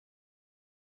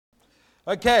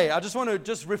Okay, I just want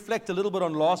to reflect a little bit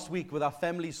on last week with our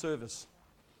family service.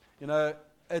 You know,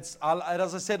 as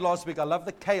I said last week, I love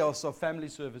the chaos of family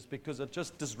service because it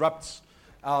just disrupts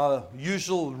our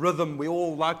usual rhythm. We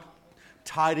all like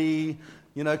tidy,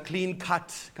 clean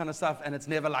cut kind of stuff, and it's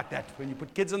never like that. When you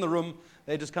put kids in the room,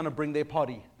 they just kind of bring their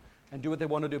potty and do what they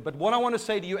want to do. But what I want to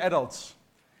say to you adults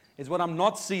is what I'm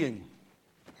not seeing,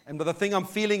 and the thing I'm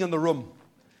feeling in the room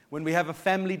when we have a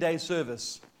family day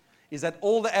service is that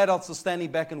all the adults are standing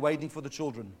back and waiting for the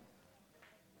children.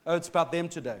 Oh, it's about them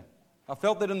today. I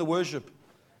felt that in the worship.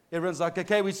 Everyone's like,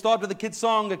 okay, we start with the kids'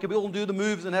 song. Okay, we all do the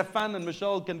moves and have fun, and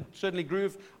Michelle can certainly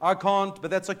groove. I can't,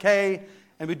 but that's okay.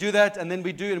 And we do that, and then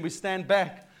we do, and we stand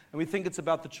back, and we think it's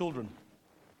about the children.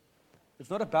 It's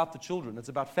not about the children. It's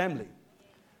about family.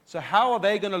 So how are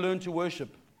they going to learn to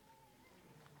worship?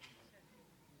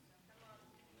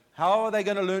 How are they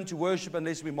going to learn to worship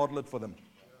unless we model it for them?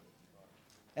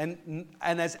 And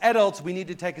as adults, we need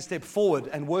to take a step forward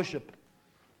and worship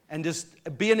and just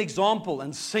be an example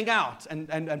and sing out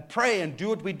and pray and do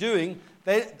what we're doing.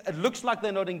 It looks like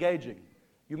they're not engaging.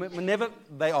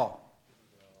 They are.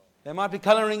 They might be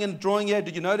coloring and drawing here.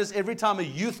 Did you notice every time a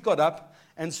youth got up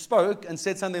and spoke and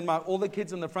said something, all the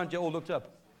kids in the front here all looked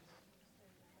up?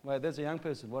 Wait, there's a young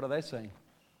person. What are they saying?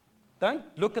 Don't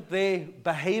look at their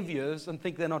behaviors and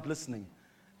think they're not listening.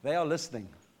 They are listening.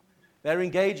 They're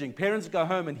engaging. Parents go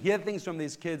home and hear things from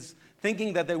these kids,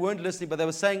 thinking that they weren't listening, but they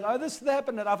were saying, oh, this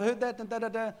happened, and I've heard that, and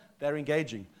da-da-da. They're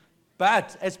engaging.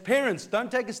 But as parents, don't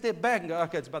take a step back and go,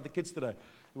 okay, it's about the kids today.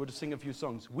 We'll just sing a few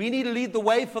songs. We need to lead the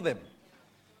way for them.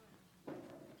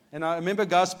 And I remember a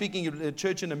guy speaking at a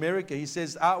church in America. He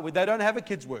says, they don't have a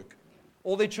kids' work.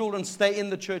 All their children stay in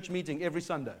the church meeting every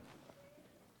Sunday.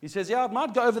 He says, yeah, it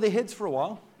might go over their heads for a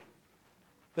while,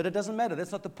 but it doesn't matter.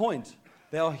 That's not the point.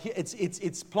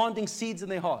 It's planting seeds in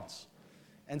their hearts.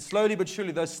 And slowly but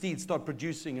surely, those seeds start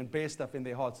producing and bear stuff in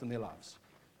their hearts and their lives.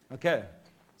 Okay?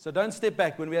 So don't step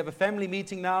back. When we have a family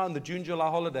meeting now in the June, July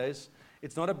holidays,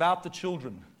 it's not about the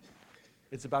children.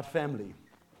 It's about family.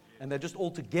 And they're just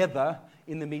all together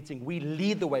in the meeting. We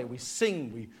lead the way. We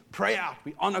sing. We pray out.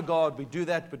 We honor God. We do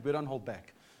that, but we don't hold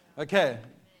back. Okay?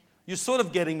 You're sort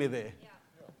of getting me there.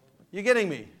 You're getting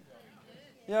me?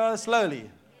 Yeah,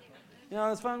 slowly.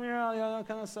 It's fun,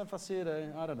 kind of stuff I see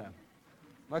it, I don't know.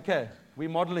 Okay, we're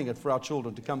modeling it for our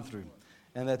children to come through.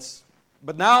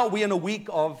 But now we're in a week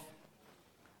of,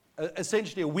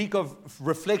 essentially a week of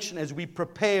reflection as we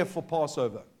prepare for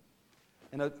Passover.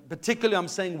 And particularly I'm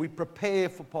saying we prepare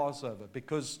for Passover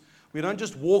because we don't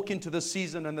just walk into this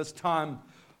season and this time,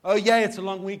 oh yeah, it's a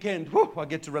long weekend, whew, I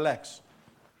get to relax.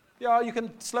 Yeah, you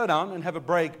can slow down and have a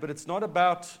break, but it's not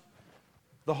about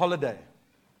the holiday,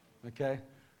 okay?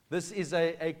 This is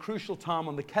a crucial time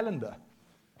on the calendar,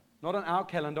 not on our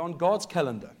calendar, on God's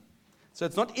calendar. So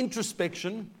it's not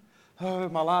introspection. Oh,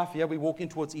 my life, yeah, we're walking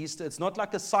towards Easter. It's not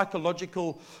like a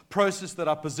psychological process that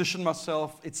I position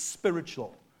myself. It's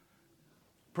spiritual.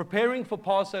 Preparing for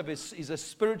Passover is a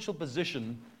spiritual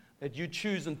position that you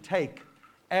choose and take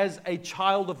as a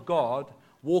child of God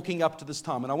walking up to this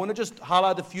time. And I want to just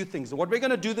highlight a few things. And what we're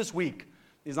going to do this week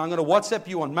is I'm going to WhatsApp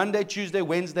you on Monday, Tuesday,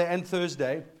 Wednesday, and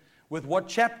Thursday with what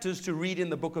chapters to read in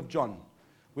the book of John.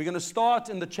 We're going to start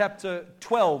in the chapter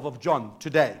 12 of John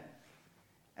today.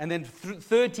 And then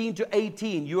 13 to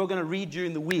 18, you are going to read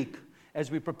during the week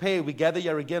as we prepare. We gather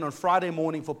here again on Friday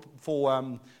morning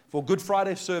for Good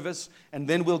Friday service, and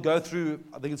then we'll go through,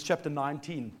 I think it's chapter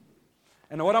 19.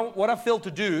 And what I feel to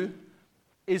do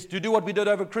is to do what we did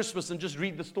over Christmas and just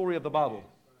read the story of the Bible.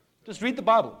 Just read the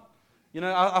Bible.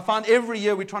 I find every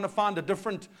year we're trying to find a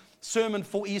different sermon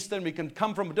for Easter, and we can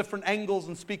come from different angles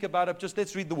and speak about it. Just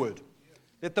let's read the Word.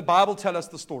 Let the Bible tell us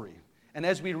the story. And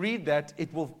as we read that,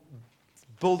 it will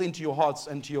build into your hearts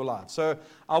and to your lives. So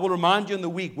I will remind you in the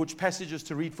week which passages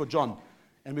to read for John.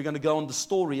 And we're going to go on the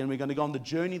story, and we're going to go on the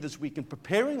journey this week in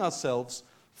preparing ourselves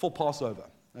for Passover.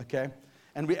 Okay?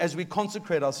 And as we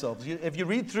consecrate ourselves. If you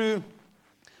read through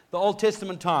the Old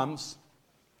Testament times,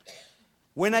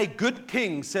 when a good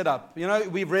king set up,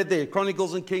 we've read there,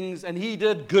 Chronicles and Kings, and he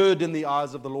did good in the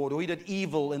eyes of the Lord, or he did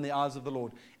evil in the eyes of the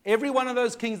Lord. Every one of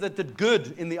those kings that did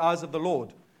good in the eyes of the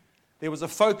Lord, there was a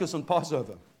focus on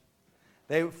Passover.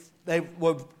 They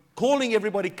were calling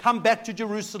everybody, come back to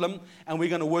Jerusalem, and we're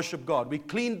going to worship God. We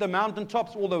cleaned the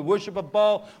mountaintops, all the worship of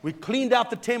Baal. We cleaned out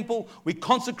the temple. We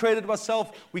consecrated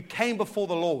ourselves. We came before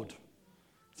the Lord.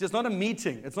 It's just not a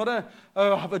meeting. It's not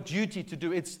I have a duty to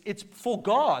do. It's for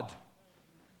God,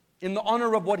 in the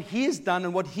honor of what He has done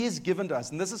and what He has given to us.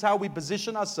 And this is how we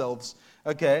position ourselves,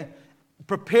 okay,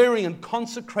 preparing and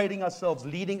consecrating ourselves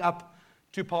leading up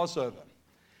to Passover.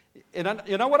 And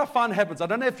you know what I find happens? I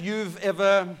don't know if you've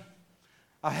ever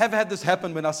I have had this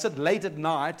happen when I sit late at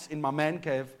night in my man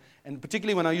cave, and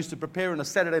particularly when I used to prepare on a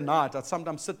Saturday night, I'd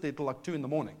sometimes sit there till like 2 in the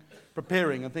morning,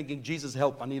 preparing and thinking, Jesus,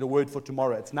 help, I need a word for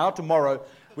tomorrow. It's now tomorrow.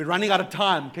 We're running out of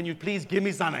time. Can you please give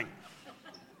me something?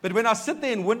 But when I sit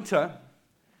there in winter,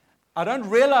 I don't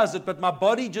realize it, but my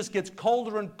body just gets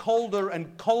colder and colder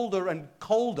and colder and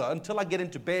colder until I get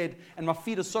into bed, and my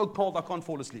feet are so cold I can't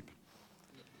fall asleep.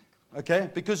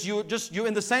 Okay? Because you're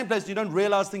in the same place, you don't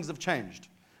realize things have changed.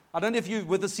 I don't know if you,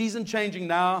 with the season changing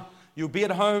now, you'll be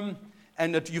at home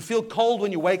and you feel cold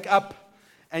when you wake up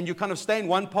and you kind of stay in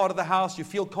one part of the house, you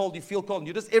feel cold, and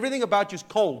you just, everything about you is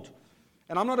cold.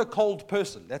 And I'm not a cold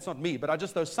person, that's not me, but I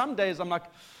just, though some days I'm like,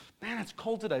 man, it's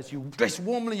cold today, so you dress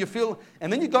warmly, you feel,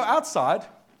 and then you go outside,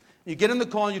 you get in the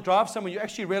car and you drive somewhere, you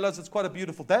actually realize it's quite a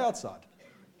beautiful day outside.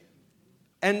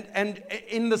 And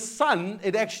in the sun,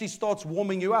 it actually starts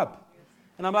warming you up.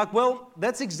 And I'm like, well,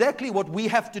 that's exactly what we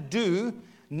have to do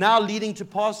now leading to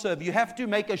Passover. You have to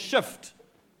make a shift.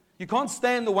 You can't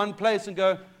stay in the one place and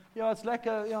go, yeah, it's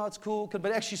lekker, yeah, it's cool.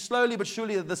 But actually slowly but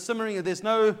surely the simmering, there's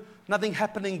nothing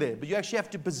happening there. But you actually have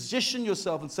to position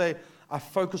yourself and say, I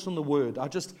focus on the Word. I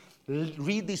just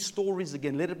read these stories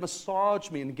again. Let it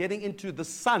massage me. And getting into the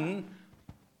sunlight,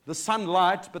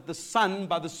 but the sun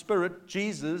by the Spirit,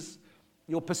 Jesus,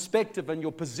 your perspective and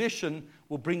your position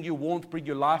will bring you warmth, bring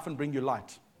you life, and bring you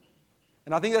light.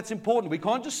 And I think that's important. We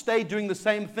can't just stay doing the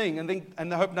same thing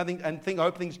and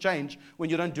hope things change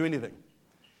when you don't do anything.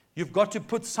 You've got to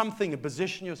put something and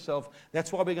position yourself.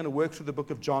 That's why we're going to work through the book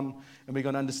of John and we're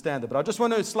going to understand it. But I just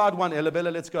want to slide one, Elabella,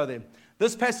 let's go there.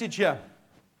 This passage here,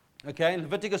 okay, in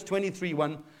Leviticus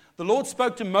 23:1, the Lord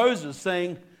spoke to Moses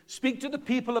saying, speak to the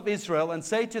people of Israel and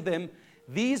say to them,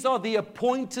 these are the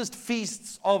appointed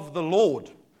feasts of the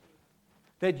Lord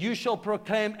that you shall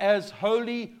proclaim as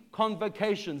holy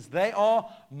convocations. They are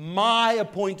my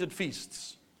appointed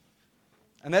feasts.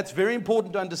 And that's very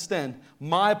important to understand.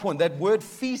 My appointed. That word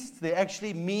feast there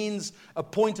actually means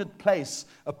appointed place,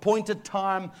 appointed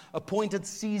time, appointed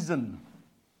season.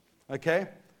 Okay?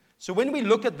 So when we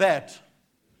look at that,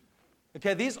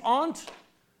 okay, these aren't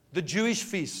the Jewish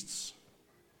feasts.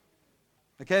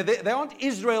 Okay, they aren't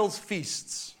Israel's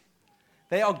feasts.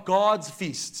 They are God's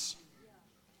feasts.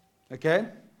 Okay?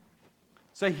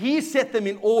 So He set them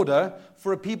in order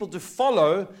for a people to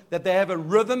follow, that they have a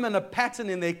rhythm and a pattern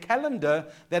in their calendar,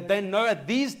 that they know at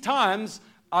these times,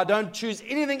 I don't choose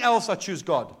anything else, I choose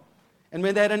God. And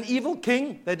when they had an evil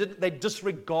king, they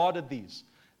disregarded these.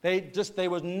 There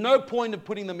was no point in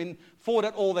putting them in forward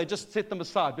at all. They just set them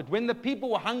aside. But when the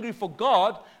people were hungry for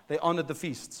God, they honored the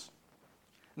feasts.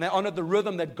 And they honored the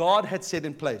rhythm that God had set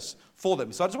in place for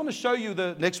them. So I just want to show you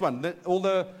the next one, all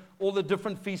the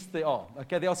different feasts there are.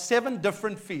 Okay, there are 7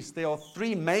 different feasts. There are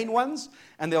 3 main ones,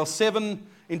 and there are 7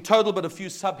 in total, but a few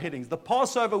subheadings. The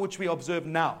Passover, which we observe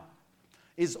now,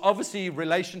 is obviously in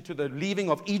relation to the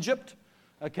leaving of Egypt,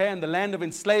 okay, and the land of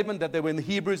enslavement that they were in the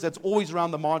Hebrews. That's always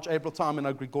around the March, April time in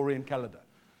our Gregorian calendar.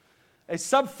 A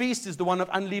sub-feast is the one of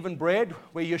unleavened bread,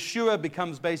 where Yeshua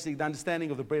becomes basically the understanding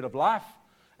of the bread of life.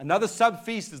 Another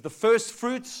sub-feast is the first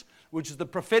fruits, which is the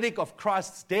prophetic of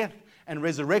Christ's death and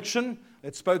resurrection.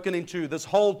 It's spoken into this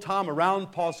whole time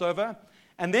around Passover.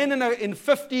 And then in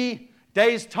 50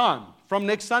 days' time, from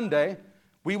next Sunday,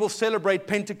 we will celebrate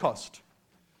Pentecost.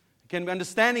 Again,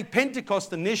 understanding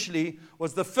Pentecost initially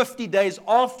was the 50 days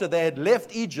after they had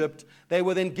left Egypt, they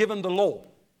were then given the law.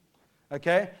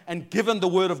 Okay? And given the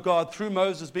word of God through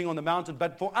Moses being on the mountain.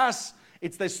 But for us,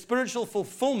 it's the spiritual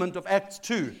fulfillment of Acts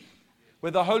 2,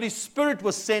 where the Holy Spirit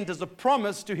was sent as a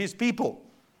promise to His people.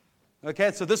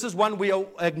 Okay, so this is one we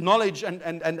acknowledge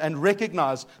and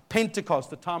recognize,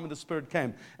 Pentecost, the time when the Spirit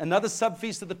came. Another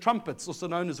sub-feast of the trumpets, also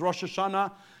known as Rosh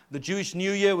Hashanah, the Jewish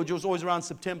New Year, which was always around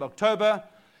September, October.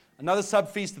 Another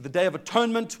sub-feast of the Day of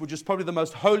Atonement, which is probably the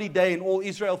most holy day in all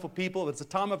Israel for people. It's a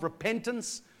time of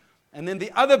repentance. And then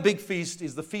the other big feast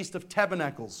is the Feast of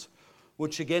Tabernacles,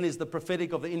 which again is the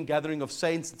prophetic of the ingathering of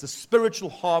saints. It's a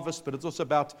spiritual harvest, but it's also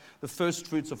about the first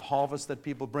fruits of harvest that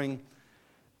people bring.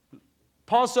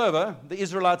 Passover, the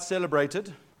Israelites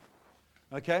celebrated.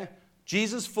 Okay?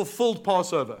 Jesus fulfilled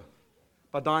Passover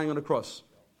by dying on a cross.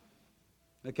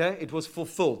 Okay? It was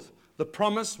fulfilled. The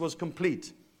promise was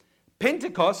complete.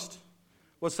 Pentecost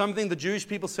was something the Jewish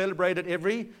people celebrated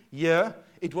every year.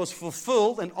 It was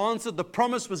fulfilled and answered. The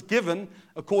promise was given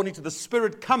according to the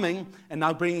Spirit coming and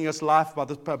now bringing us life by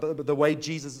the way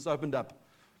Jesus has opened up.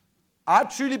 I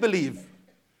truly believe,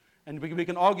 and we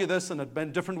can argue this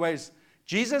in different ways,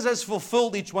 Jesus has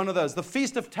fulfilled each one of those. The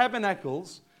Feast of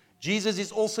Tabernacles, Jesus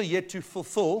is also yet to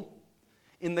fulfill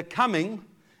in the coming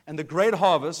and the great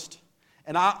harvest.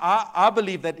 And I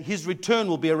believe that His return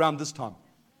will be around this time.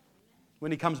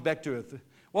 when he comes back to earth.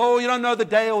 Well, you don't know the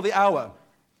day or the hour.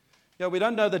 Yeah, we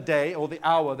don't know the day or the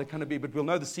hour they're going to be, but we'll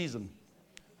know the season.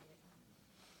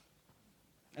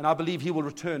 And I believe he will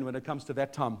return when it comes to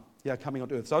that time, coming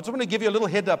on earth. So I just want to give you a little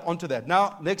head up onto that.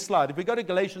 Now, next slide. If we go to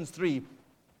Galatians 3,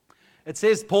 it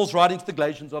says, Paul's writing to the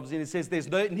Galatians, obviously, and it says there's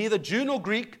neither Jew nor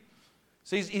Greek.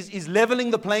 So he's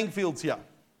leveling the playing fields here.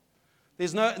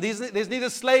 There's neither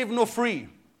slave nor free.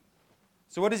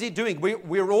 So what is he doing?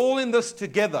 We're all in this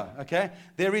together, okay?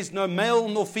 There is no male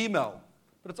nor female.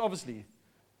 But it's obviously,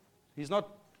 he's not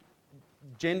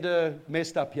gender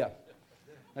messed up here,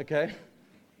 okay?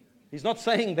 He's not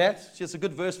saying that. It's just a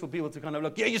good verse for people to kind of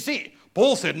look, yeah, you see,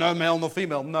 Paul said no male nor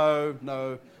female.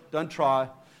 No, don't try,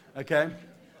 okay?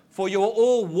 For you are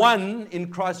all one in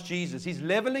Christ Jesus. He's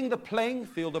leveling the playing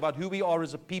field about who we are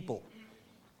as a people.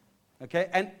 Okay,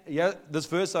 and this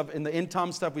verse in the end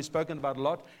time stuff we've spoken about a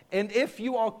lot. And if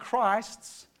you are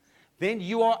Christ's, then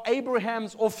you are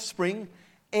Abraham's offspring,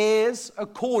 heirs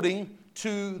according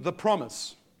to the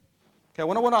promise. Okay,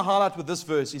 what I want to highlight with this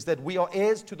verse is that we are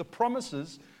heirs to the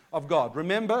promises of God.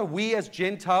 Remember, we as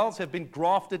Gentiles have been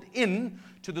grafted in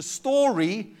to the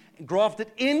story, grafted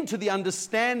into the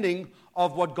understanding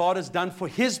of what God has done for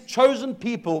His chosen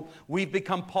people. We've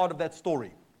become part of that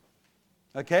story.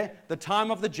 Okay? The time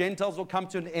of the Gentiles will come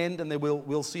to an end, and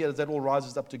we'll see as that all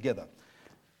rises up together.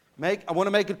 I want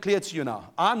to make it clear to you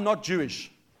now. I'm not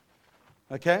Jewish.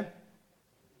 Okay?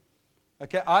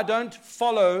 Okay, I don't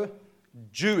follow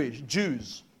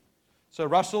Jews. So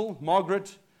Russell,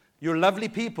 Margaret, you're lovely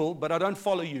people, but I don't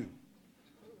follow you.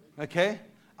 Okay?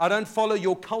 I don't follow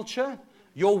your culture,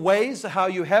 your ways, how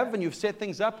you have, and you've set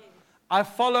things up. I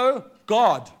follow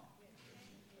God.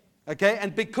 Okay?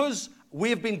 And because we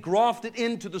have been grafted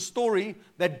into the story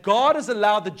that God has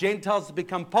allowed the Gentiles to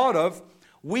become part of,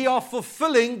 we are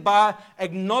fulfilling by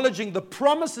acknowledging the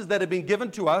promises that have been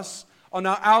given to us are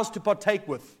now ours to partake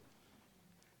with.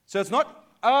 So it's not,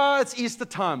 it's Easter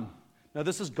time. No,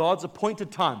 this is God's appointed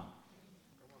time.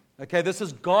 Okay, this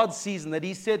is God's season that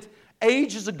He said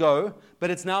ages ago,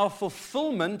 but it's now a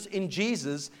fulfillment in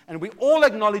Jesus, and we all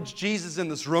acknowledge Jesus in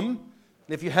this room.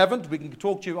 And if you haven't, we can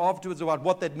talk to you afterwards about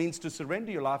what that means to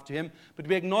surrender your life to Him. But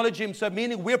we acknowledge Him, so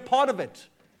meaning we're part of it.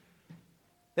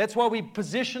 That's why we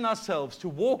position ourselves to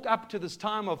walk up to this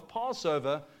time of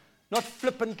Passover, not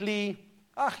flippantly,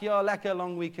 like a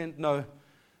long weekend. No.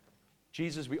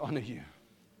 Jesus, we honor you.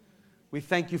 We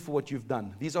thank you for what you've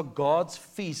done. These are God's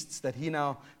feasts that He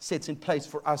now sets in place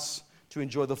for us to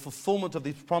enjoy the fulfillment of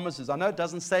these promises. I know it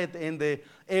doesn't say at the end there,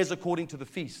 heirs according to the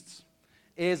feasts,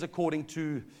 heirs according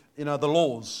to the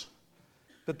laws.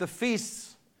 But the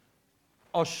feasts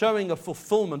are showing a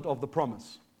fulfillment of the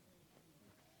promise.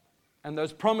 And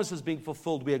those promises being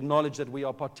fulfilled, we acknowledge that we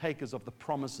are partakers of the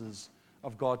promises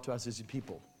of God to us as His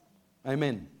people.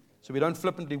 Amen. So we don't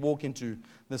flippantly walk into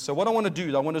this. So what I want to do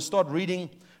is I want to start reading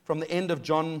from the end of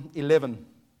John 11.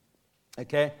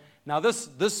 Okay? Now this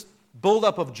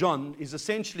build-up of John is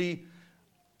essentially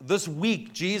this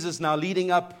week, Jesus now leading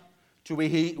up to where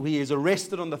he is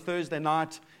arrested on the Thursday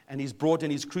night, and he's brought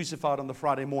and he's crucified on the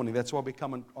Friday morning. That's why we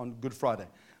come on Good Friday.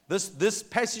 This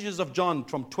passages of John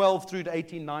from 12 through to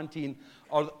 18, 19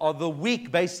 are the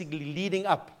week basically leading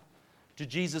up to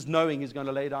Jesus knowing He's going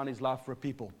to lay down His life for a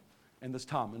people in this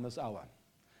time, in this hour.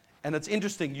 And it's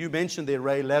interesting, you mentioned there,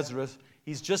 Ray, Lazarus.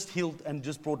 He's just healed and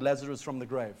just brought Lazarus from the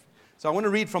grave. So I want to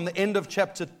read from the end of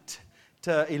chapter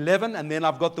 11, and then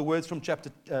I've got the words from chapter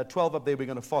 12 up there we're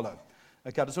going to follow.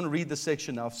 Okay, I just want to read this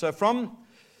section now. So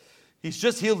he's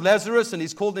just healed Lazarus, and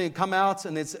he's called him to come out,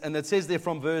 and it says there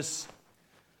from verse,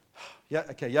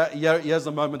 here's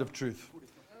the moment of truth.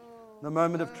 The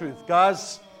moment of truth.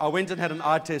 Guys, I went and had an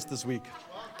eye test this week.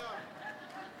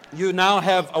 You now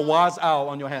have a wise owl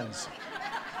on your hands.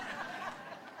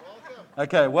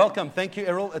 Okay, welcome. Thank you,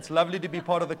 Errol. It's lovely to be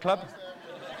part of the club.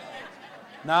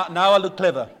 Now I look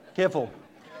clever. Careful.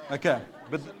 Okay.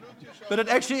 But it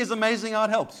actually is amazing how it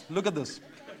helps. Look at this.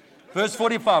 Verse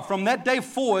 45. From that day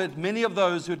forward, many of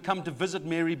those who had come to visit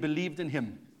Mary believed in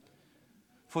Him.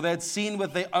 For they had seen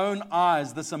with their own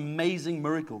eyes this amazing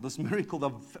miracle, this miracle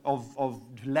of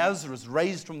Lazarus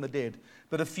raised from the dead.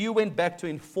 But a few went back to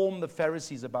inform the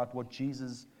Pharisees about what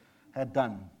Jesus had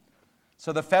done.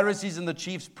 So the Pharisees and the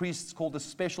chief priests called a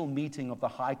special meeting of the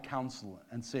high council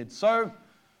and said, "So,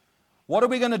 what are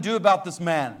we going to do about this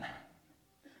man?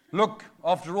 Look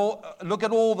at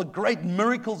all the great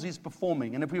miracles he's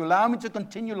performing. And if we allow him to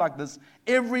continue like this,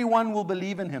 everyone will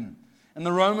believe in him. And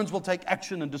the Romans will take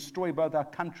action and destroy both our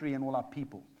country and all our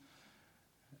people."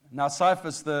 Now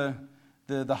Caiaphas, the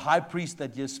the high priest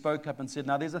that just spoke up and said,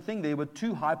 now there's a thing, there were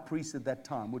 2 high priests at that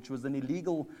time, which was an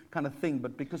illegal kind of thing,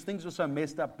 but because things were so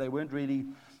messed up, they weren't really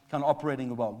kind of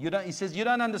operating well. He says, you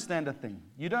don't understand a thing.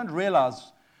 You don't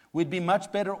realize we'd be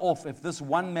much better off if this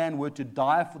one man were to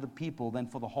die for the people than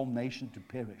for the whole nation to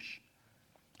perish.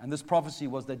 And this prophecy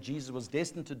was that Jesus was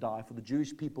destined to die for the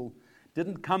Jewish people.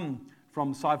 Didn't come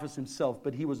from Caiaphas himself,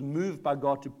 but he was moved by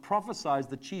God to prophesy as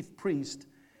the chief priest,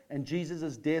 and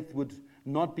Jesus' death would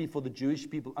not be for the Jewish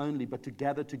people only, but to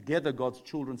gather together God's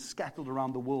children scattered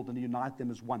around the world and unite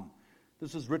them as one.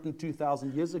 This was written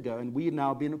 2,000 years ago, and we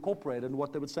now been incorporated in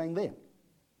what they were saying there.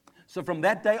 So from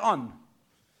that day on,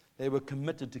 they were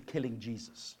committed to killing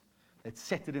Jesus. They'd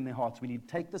set it in their hearts. We need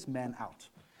to take this man out.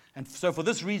 And so for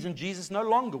this reason, Jesus no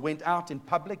longer went out in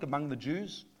public among the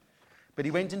Jews, but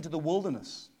he went into the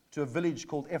wilderness to a village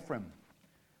called Ephraim.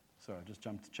 Sorry, I just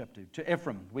jumped to chapter 2. To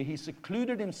Ephraim, where he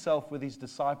secluded himself with his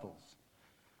disciples.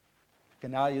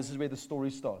 Okay, now this is where the story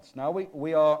starts. Now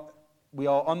we are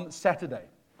on Saturday,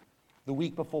 the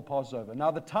week before Passover.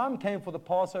 Now the time came for the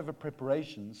Passover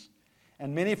preparations,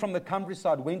 and many from the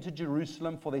countryside went to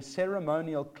Jerusalem for their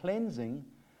ceremonial cleansing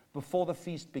before the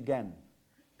feast began.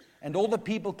 And all the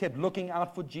people kept looking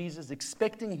out for Jesus,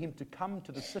 expecting him to come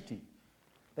to the city.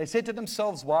 They said to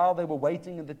themselves while they were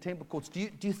waiting in the temple courts, do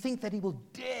you think that he will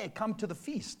dare come to the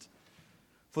feast?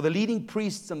 For the leading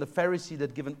priests and the Pharisees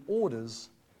had given orders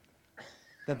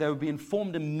that they would be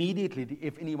informed immediately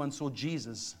if anyone saw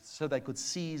Jesus, so they could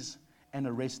seize and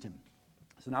arrest him.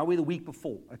 So now we're the week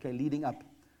before, okay, leading up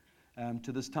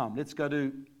to this time. Let's go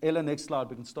to Ella, next slide.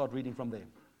 We can start reading from there.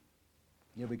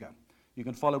 Here we go. You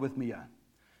can follow with me here.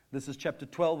 This is chapter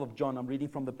 12 of John. I'm reading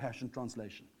from the Passion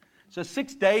Translation. So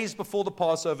 6 days before the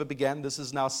Passover began, this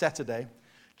is now Saturday,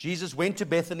 Jesus went to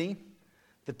Bethany,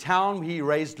 the town where he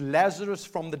raised Lazarus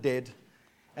from the dead,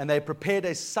 and they prepared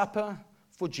a supper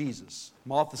for Jesus.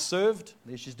 Martha served,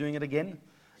 there she's doing it again,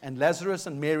 and Lazarus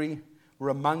and Mary were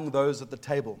among those at the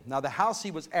table. Now the house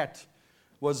he was at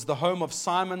was the home of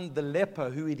Simon the leper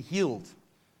who he'd healed.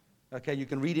 Okay, you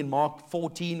can read in Mark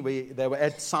 14 where they were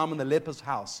at Simon the leper's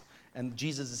house, and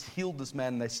Jesus has healed this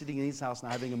man, and they're sitting in his house now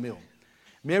having a meal.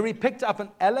 Mary picked up an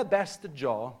alabaster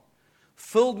jar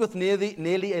filled with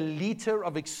nearly a liter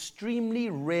of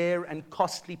extremely rare and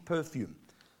costly perfume.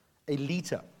 A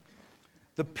liter.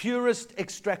 The purest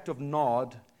extract of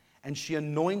nard, and she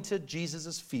anointed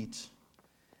Jesus' feet,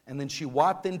 and then she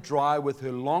wiped them dry with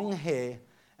her long hair,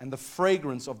 and the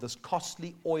fragrance of this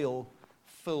costly oil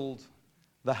filled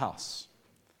the house.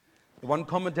 The one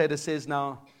commentator says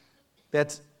now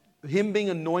that him being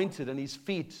anointed and his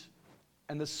feet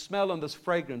and the smell and this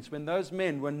fragrance, when those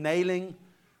men were nailing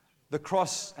the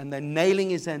cross and they're nailing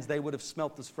his hands, they would have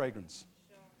smelt this fragrance.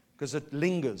 Because it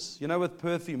lingers. You know, with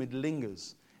perfume, it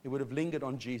lingers. It would have lingered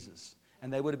on Jesus.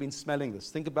 And they would have been smelling this.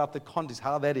 Think about the context,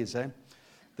 how that is, eh?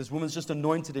 This woman's just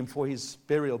anointed him for his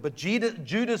burial. But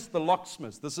Judas the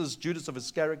locksmith, this is Judas of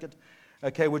Iscariot,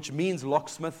 okay, which means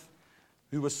locksmith,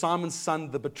 who was Simon's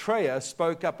son, the betrayer,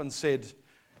 spoke up and said,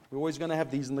 we're always going to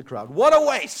have these in the crowd. What a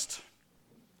waste!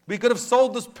 We could have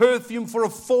sold this perfume for a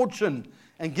fortune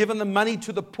and given the money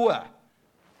to the poor.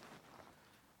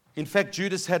 In fact,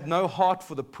 Judas had no heart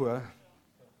for the poor.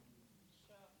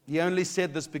 He only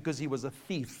said this because he was a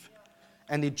thief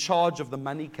and in charge of the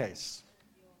money case.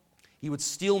 He would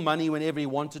steal money whenever he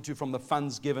wanted to from the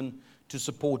funds given to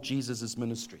support Jesus'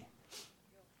 ministry.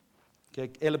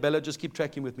 Okay, Ella Bella, just keep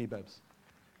tracking with me, babes.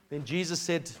 Then Jesus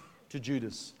said to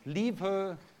Judas, leave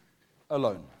her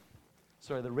alone.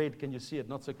 Sorry, the red, can you see it?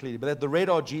 Not so clearly. But the red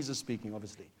are Jesus speaking,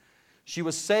 obviously. She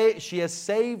has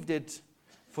saved it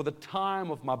for the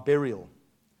time of my burial.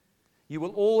 You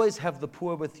will always have the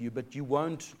poor with you, but you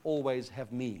won't always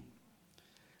have me.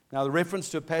 Now, the reference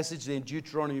to a passage there in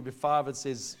Deuteronomy 5, it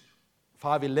says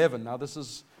 5:11. Now, this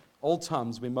is old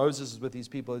times when Moses is with these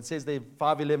people. It says there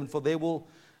 5:11, for there will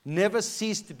never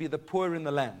cease to be the poor in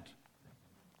the land.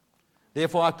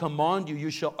 Therefore, I command you,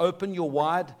 you shall open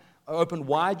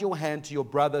wide your hand to your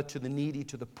brother, to the needy,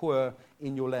 to the poor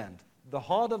in your land. The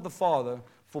heart of the Father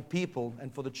for people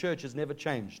and for the church has never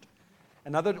changed.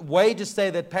 Another way to say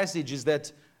that passage is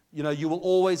that, you will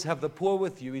always have the poor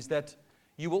with you, is that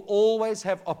you will always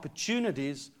have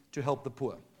opportunities to help the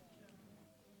poor.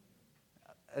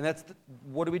 And that's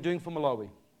what are we doing for Malawi?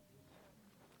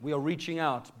 We are reaching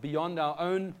out beyond our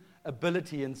own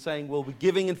ability and saying, well, we're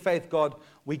giving in faith, God,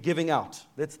 we're giving out.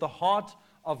 That's the heart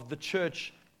of the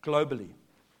church globally,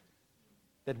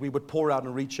 that we would pour out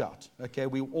and reach out. Okay,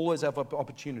 we always have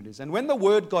opportunities. And when the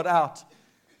word got out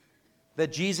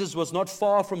that Jesus was not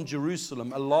far from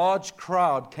Jerusalem, a large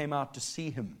crowd came out to see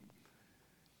him.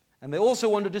 And they also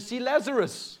wanted to see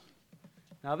Lazarus.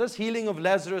 Now, this healing of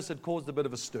Lazarus had caused a bit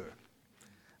of a stir.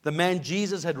 The man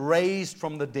Jesus had raised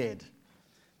from the dead.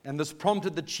 And this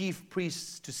prompted the chief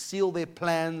priests to seal their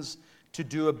plans to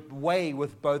do away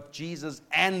with both Jesus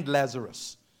and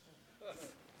Lazarus.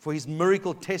 For his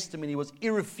miracle testimony was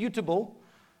irrefutable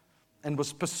and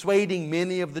was persuading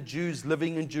many of the Jews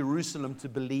living in Jerusalem to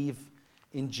believe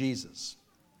in Jesus.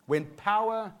 When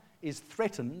power is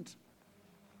threatened,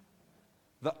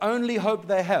 the only hope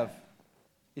they have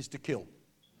is to kill.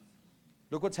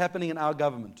 Look what's happening in our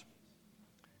government.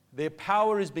 Their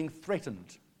power is being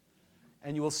threatened.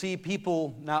 And you will see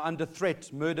people now under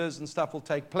threat. Murders and stuff will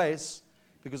take place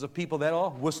because of people that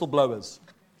are whistleblowers,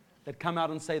 that come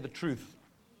out and say the truth.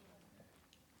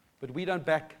 But we don't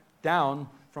back down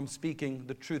from speaking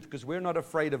the truth because we're not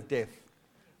afraid of death.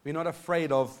 We're not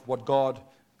afraid of what God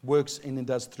works in and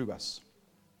does through us.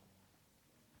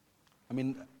 I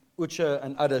mean, Ucha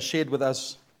and Ada shared with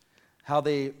us how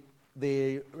their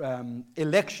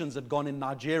elections had gone in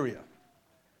Nigeria.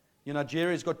 You know,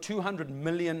 Nigeria's got 200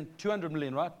 million,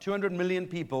 right? 200 million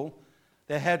people.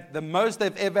 They had, the most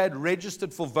they've ever had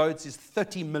registered for votes is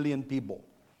 30 million people.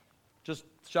 Just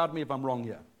shout me if I'm wrong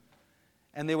here.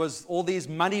 And there was all these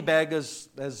money baggers,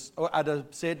 as Ada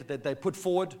said, that they put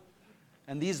forward.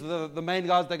 And these are the main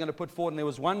guys they're going to put forward. And there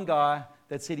was one guy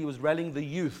that said he was rallying the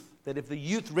youth, that if the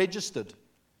youth registered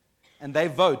and they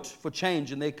vote for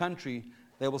change in their country,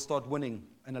 they will start winning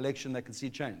an election that can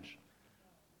see change.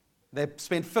 They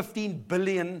spent 15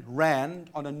 billion rand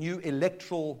on a new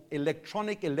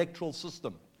electronic electoral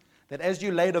system. That as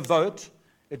you laid a vote,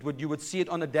 you would see it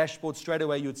on a dashboard straight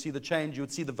away. You would see the change. You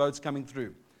would see the votes coming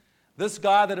through. This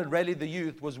guy that had rallied the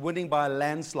youth was winning by a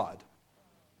landslide.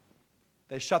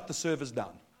 They shut the servers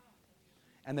down.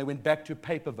 And they went back to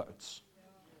paper votes.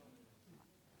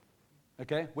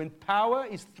 Okay? When power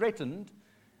is threatened,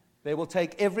 they will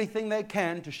take everything they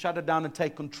can to shut it down and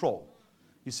take control.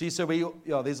 You see, so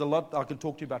there's a lot I can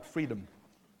talk to you about freedom.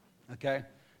 Okay?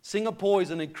 Singapore is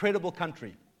an incredible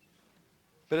country,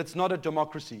 but it's not a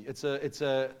democracy. It's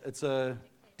a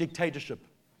dictatorship.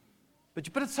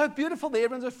 But it's so beautiful there.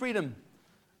 Everyone's got freedom.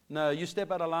 No, you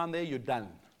step out of line there, you're done.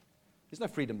 There's no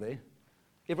freedom there.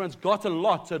 Everyone's got a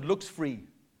lot, so it looks free.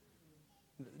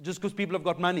 Just because people have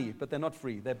got money, but they're not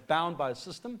free. They're bound by a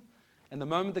system. And the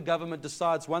moment the government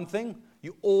decides one thing,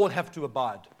 you all have to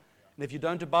abide. And if you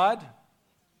don't abide,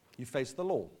 you face the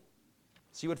law.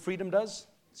 See what freedom does?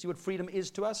 See what freedom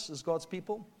is to us as God's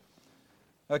people?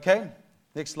 Okay,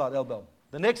 next slide, Elbel.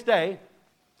 The next day,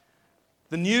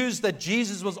 the news that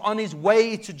Jesus was on his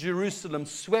way to Jerusalem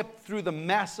swept through the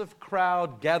massive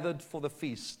crowd gathered for the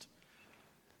feast.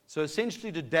 So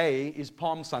essentially today is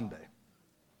Palm Sunday.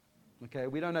 Okay,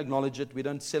 we don't acknowledge it. We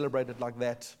don't celebrate it like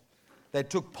that. They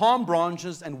took palm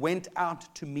branches and went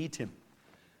out to meet him.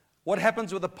 What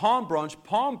happens with a palm branch?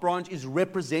 Palm branch is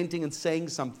representing and saying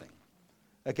something.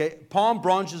 Okay, palm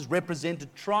branches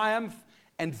represented triumph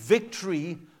and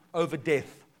victory over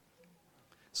death.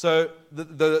 So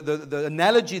the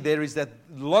analogy there is that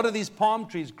a lot of these palm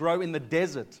trees grow in the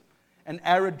desert and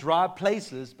arid, dry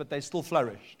places, but they still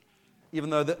flourish. Even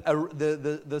though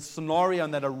the scenario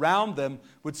that around them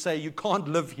would say you can't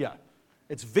live here.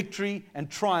 It's victory and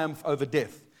triumph over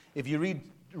death. If you read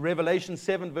Revelation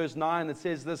 7 verse 9, it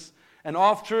says this, "And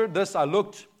after this I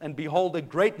looked, and behold, a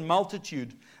great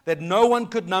multitude that no one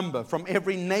could number, from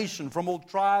every nation, from all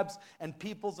tribes and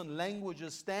peoples and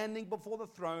languages, standing before the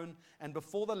throne and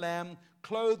before the Lamb,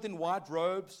 clothed in white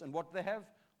robes." And what do they have?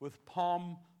 With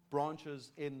palm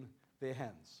branches in their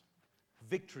hands.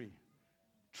 Victory,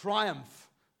 triumph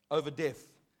over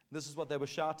death. This is what they were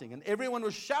shouting. And everyone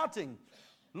was shouting,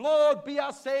 "Lord, be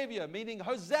our Savior," meaning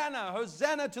Hosanna,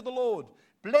 Hosanna to the Lord.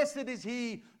 Blessed is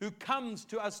he who comes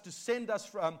to us to send us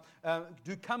from,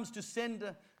 to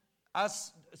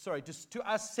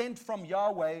us sent from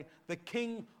Yahweh, the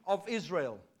King of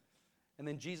Israel. And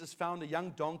then Jesus found a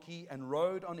young donkey and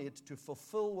rode on it to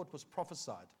fulfill what was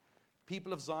prophesied.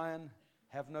 People of Zion,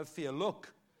 have no fear.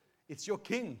 Look, it's your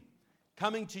king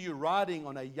coming to you riding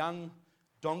on a young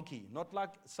donkey. Not like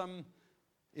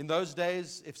in those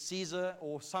days, if Caesar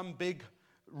or some big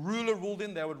ruler ruled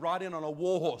in, they would ride in on a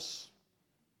war horse.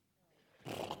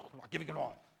 Give it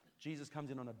on. Jesus comes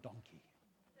in on a donkey.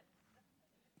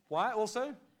 Why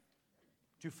also?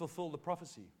 To fulfill the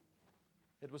prophecy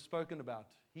that was spoken about.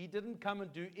 He didn't come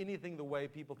and do anything the way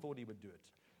people thought he would do it,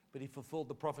 but he fulfilled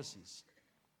the prophecies.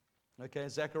 Okay,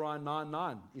 Zechariah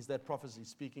 9:9 is that prophecy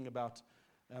speaking about,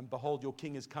 behold, your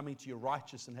king is coming to you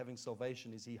righteous and having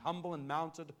salvation. Is he humble and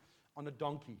mounted on a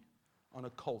donkey, on a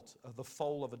colt, the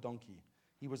foal of a donkey?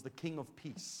 He was the king of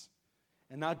peace.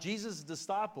 And now Jesus'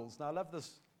 disciples, now I love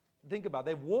this, think about it,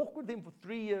 they've walked with him for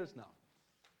 3 years now.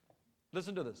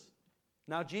 Listen to this.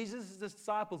 Now, Jesus'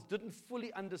 disciples didn't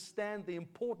fully understand the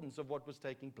importance of what was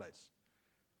taking place.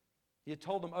 He had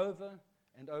told them over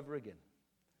and over again.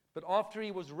 But after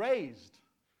he was raised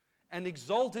and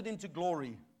exalted into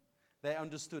glory, they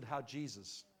understood how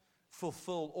Jesus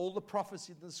fulfilled all the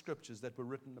prophecy in the scriptures that were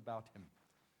written about him.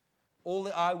 All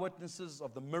the eyewitnesses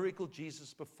of the miracle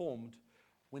Jesus performed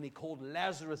when he called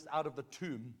Lazarus out of the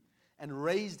tomb and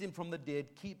raised him from the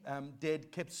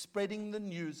dead, kept spreading the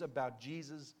news about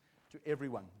Jesus to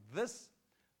everyone. This,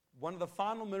 one of the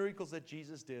final miracles that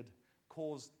Jesus did,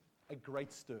 caused a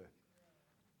great stir.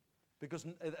 Because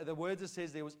the words it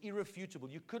says there was irrefutable.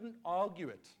 You couldn't argue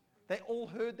it. They all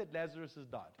heard that Lazarus has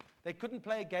died. They couldn't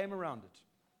play a game around it.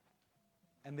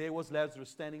 And there was Lazarus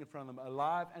standing in front of them,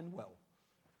 alive and well.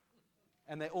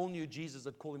 And they all knew Jesus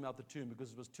had called him out the tomb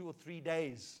because it was 2 or 3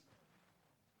 days.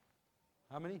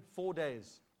 How many? 4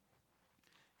 days.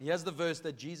 Here's the verse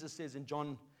that Jesus says in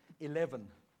John 11.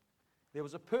 There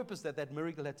was a purpose that that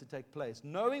miracle had to take place.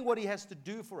 Knowing what he has to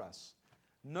do for us,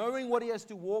 knowing what he has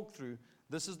to walk through,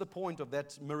 this is the point of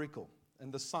that miracle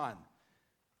and the sign.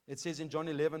 It says in John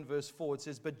 11, verse 4, it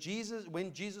says, but Jesus,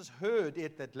 when Jesus heard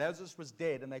it, that Lazarus was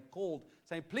dead, and they called,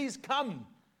 saying, please come,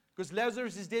 because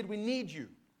Lazarus is dead, we need you.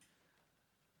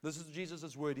 This is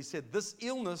Jesus' word. He said, this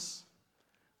illness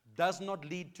does not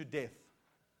lead to death.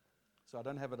 So I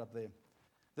don't have it up there.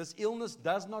 This illness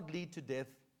does not lead to death.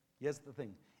 Here's the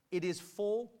thing. It is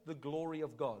for the glory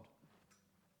of God,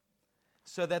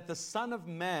 so that the Son of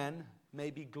Man may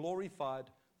be glorified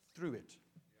through it.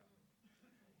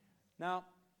 Now,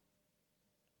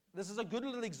 this is a good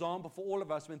little example for all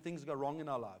of us when things go wrong in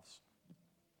our lives.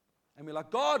 And we're like,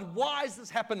 God, why is this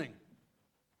happening?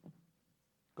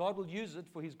 God will use it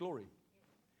for his glory.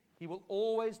 He will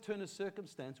always turn a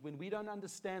circumstance when we don't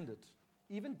understand it,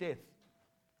 even death.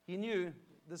 He knew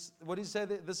this. What did he say?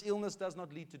 This illness does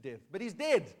not lead to death. But he's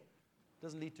dead. It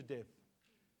doesn't lead to death.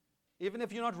 Even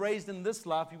if you're not raised in this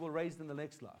life, you will be raised in the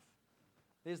next life.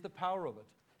 There's the power of it.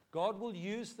 God will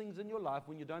use things in your life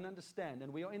when you don't understand.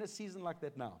 And we are in a season like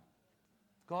that now.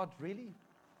 God, really?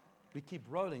 We keep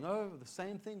rolling over the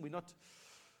same thing. We're not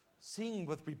seeing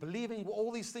what we're believing.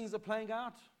 All these things are playing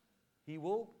out. He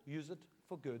will use it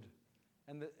for good.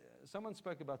 And someone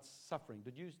spoke about suffering.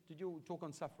 Did you talk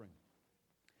on suffering?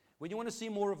 When you want to see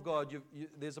more of God,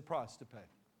 there's a price to pay.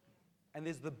 And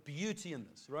there's the beauty in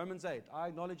this. Romans 8, I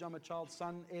acknowledge I'm a child,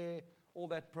 son, heir, all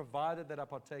that, provided that I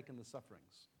partake in the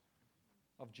sufferings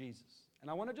of Jesus. And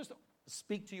I want to just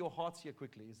speak to your hearts here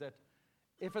quickly, is that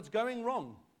if it's going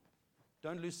wrong,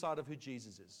 don't lose sight of who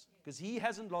Jesus is. Because he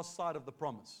hasn't lost sight of the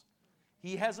promise.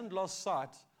 He hasn't lost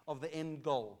sight of the end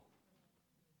goal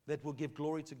that will give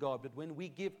glory to God. But when we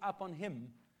give up on him,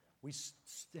 we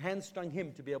hamstring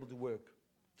him to be able to work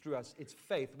through us. It's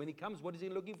faith. When he comes, what is he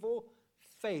looking for?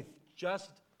 Faith.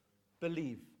 Just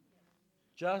believe.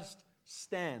 Just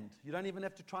stand. You don't even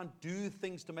have to try and do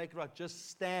things to make it right. Just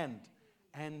stand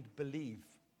and believe.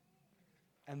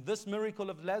 And this miracle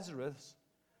of Lazarus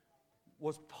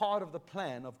was part of the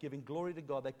plan of giving glory to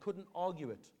God. They couldn't argue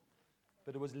it.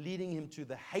 But it was leading him to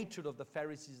the hatred of the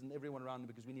Pharisees and everyone around him,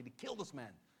 because we need to kill this man.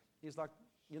 He's like,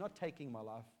 you're not taking my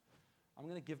life. I'm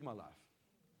going to give my life.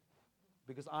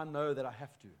 Because I know that I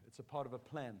have to. It's a part of a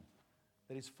plan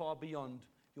that is far beyond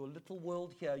your little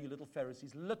world here, you little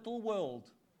Pharisees. Little world.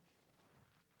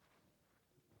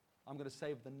 I'm going to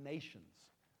save the nations.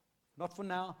 Not for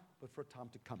now, but for a time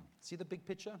to come. See the big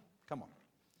picture? Come on.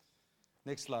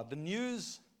 Next slide. The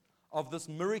news of this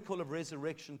miracle of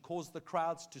resurrection caused the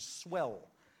crowds to swell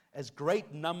as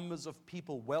great numbers of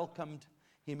people welcomed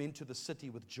him into the city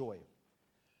with joy.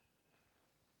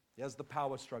 There's the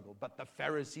power struggle. But the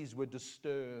Pharisees were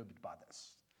disturbed by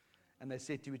this. And they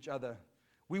said to each other,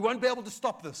 we won't be able to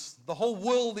stop this. The whole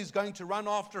world is going to run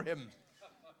after him.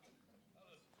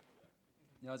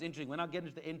 It's interesting. When I get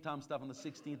into the end time stuff on the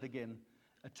 16th again,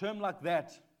 a term like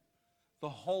that, the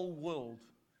whole world,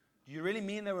 do you really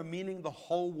mean they were meaning the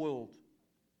whole world?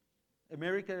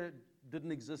 America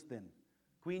didn't exist then.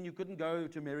 Queen, you couldn't go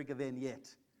to America then yet.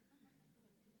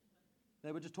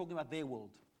 They were just talking about their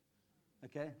world.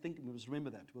 Okay? Remember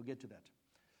that. We'll get to that.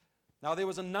 Now, there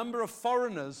was a number of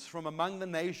foreigners from among the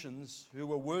nations who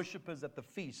were worshippers at the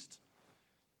feast.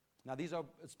 Now, these are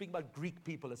speaking about Greek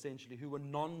people, essentially, who were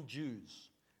non-Jews.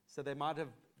 So they might have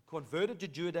converted to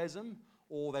Judaism,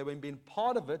 or they were being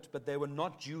part of it, but they were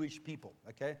not Jewish people.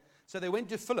 Okay? So they went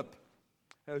to Philip,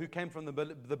 who came from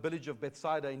the village of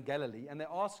Bethsaida in Galilee, and they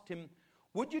asked him,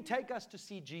 would you take us to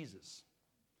see Jesus?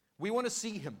 We want to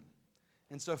see him.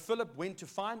 And so Philip went to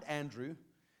find Andrew,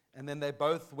 and then they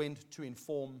both went to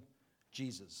inform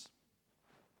Jesus.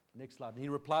 Next slide. And he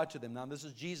replied to them. Now, this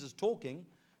is Jesus talking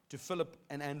to Philip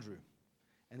and Andrew.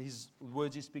 And his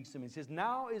words he speaks to them. He says,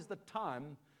 now is the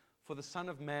time for the Son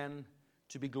of Man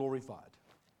to be glorified.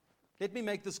 Let me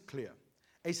make this clear.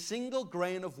 A single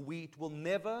grain of wheat will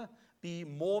never be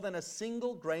more than a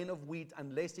single grain of wheat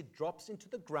unless it drops into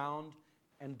the ground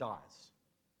and dies.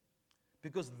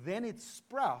 Because then it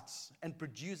sprouts and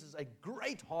produces a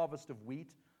great harvest of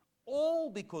wheat, all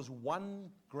because one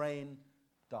grain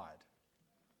died.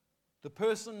 The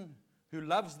person who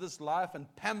loves this life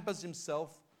and pampers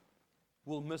himself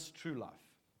will miss true life.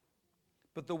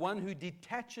 But the one who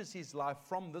detaches his life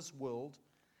from this world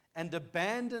and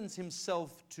abandons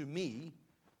himself to me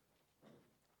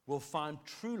will find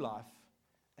true life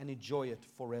and enjoy it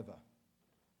forever.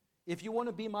 If you want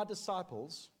to be my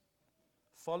disciples,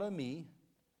 follow me,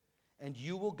 and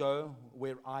you will go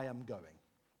where I am going.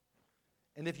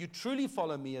 And if you truly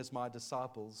follow me as my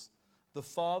disciples, the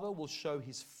Father will show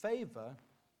his favor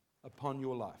upon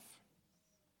your life.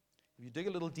 If you dig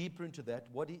a little deeper into that,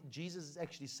 what Jesus is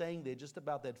actually saying there, just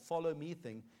about that follow me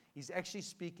thing, he's actually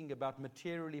speaking about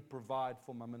materially provide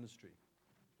for my ministry.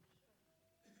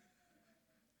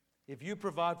 If you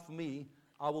provide for me,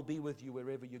 I will be with you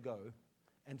wherever you go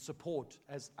and support.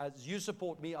 As you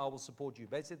support me, I will support you.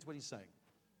 Basically, that's what he's saying.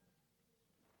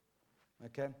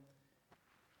 Okay?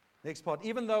 Next part.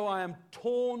 Even though I am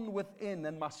torn within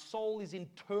and my soul is in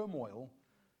turmoil,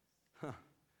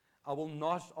 I will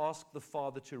not ask the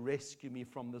Father to rescue me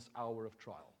from this hour of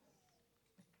trial.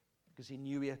 Because he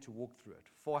knew he had to walk through it.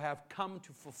 For I have come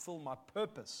to fulfill my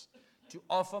purpose, to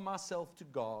offer myself to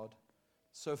God.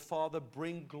 So, Father,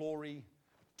 bring glory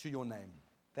to your name.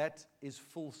 That is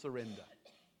full surrender.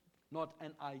 Not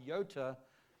an iota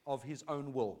of his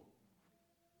own will.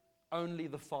 Only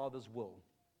the Father's will.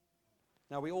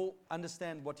 Now, we all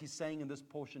understand what he's saying in this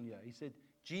portion here. He said,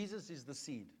 Jesus is the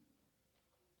seed.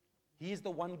 He is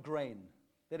the one grain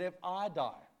that if I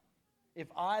die, if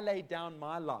I lay down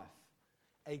my life,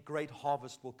 a great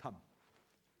harvest will come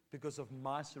because of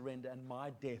my surrender and my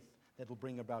death that will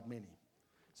bring about many.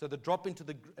 So the drop into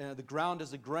the ground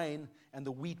as a grain, and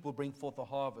the wheat will bring forth a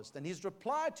harvest. And his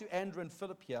reply to Andrew and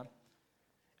Philip here,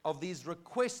 of these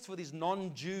requests for these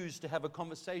non-Jews to have a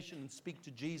conversation and speak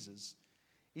to Jesus,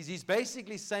 is he's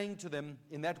basically saying to them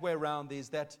in that way around is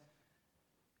that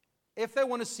if they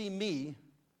want to see me,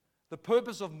 the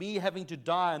purpose of me having to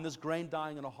die and this grain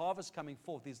dying and a harvest coming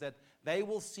forth is that they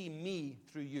will see me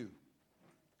through you.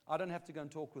 I don't have to go and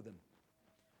talk with them.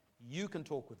 You can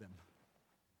talk with them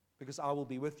because I will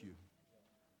be with you.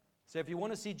 So if you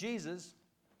want to see Jesus,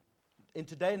 in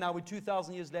today, now we're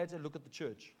 2,000 years later, look at the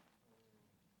church.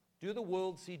 Do the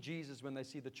world see Jesus when they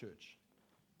see the church?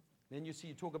 Then you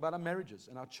talk about our marriages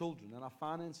and our children and our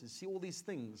finances. See all these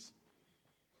things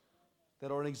that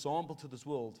are an example to this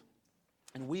world.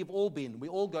 And we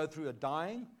all go through a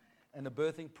dying and a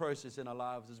birthing process in our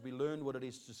lives as we learn what it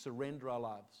is to surrender our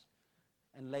lives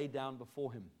and lay down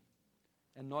before him.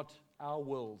 And not our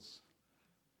wills,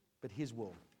 but his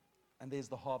will. And there's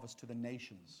the harvest to the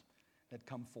nations that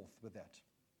come forth with that.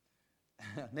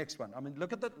 Next one. I mean,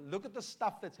 look at the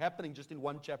stuff that's happening just in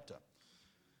one chapter.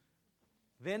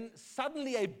 Then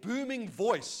suddenly a booming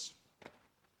voice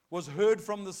was heard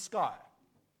from the sky.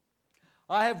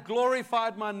 I have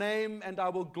glorified my name, and I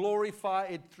will glorify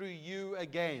it through you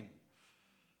again.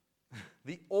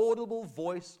 The audible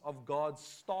voice of God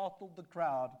startled the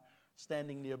crowd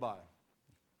standing nearby.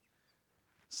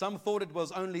 Some thought it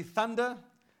was only thunder,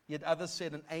 yet others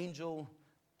said an angel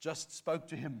just spoke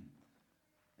to him.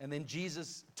 And then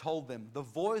Jesus told them, the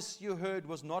voice you heard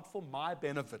was not for my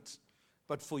benefit,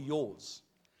 but for yours,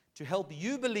 to help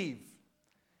you believe.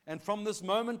 And from this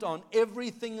moment on,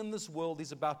 everything in this world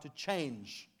is about to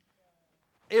change.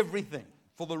 Everything.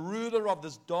 For the ruler of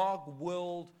this dark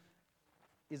world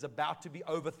is about to be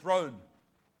overthrown.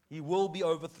 He will be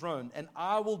overthrown. And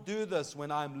I will do this when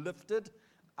I am lifted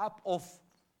up off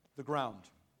the ground.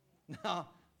 Now,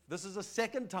 this is the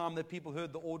second time that people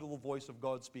heard the audible voice of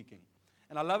God speaking.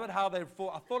 And I love it how I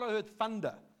thought I heard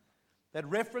thunder. That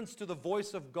reference to the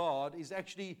voice of God is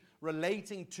actually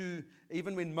relating to,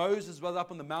 even when Moses was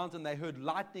up on the mountain, they heard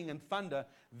lightning and thunder.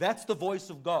 That's the voice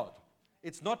of God.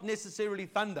 It's not necessarily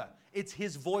thunder. It's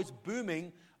his voice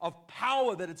booming of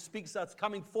power that it speaks that's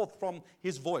coming forth from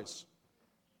his voice.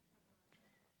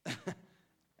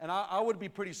 And I would be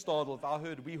pretty startled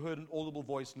if we heard an audible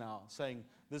voice now saying,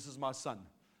 this is my son,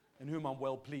 in whom I'm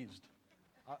well pleased.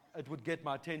 It would get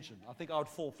my attention. I think I would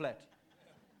fall flat.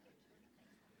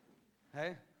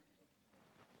 Hey?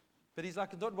 But he's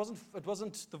like, the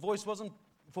voice wasn't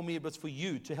for me, it was for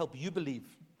you, to help you believe.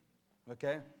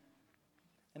 Okay?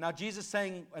 And now Jesus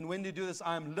saying, and when you do this,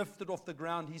 I am lifted off the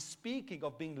ground. He's speaking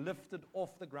of being lifted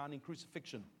off the ground in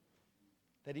crucifixion.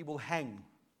 that he will hang,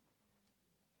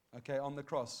 okay, on the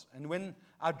cross. And when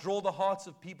I draw the hearts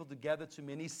of people to gather to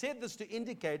me, and he said this to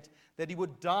indicate that he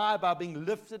would die by being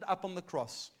lifted up on the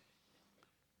cross.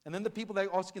 And then the people, they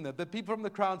were asking that, the people from the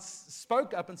crowd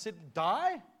spoke up and said,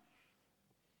 die?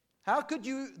 How could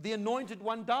you, the anointed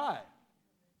one, die?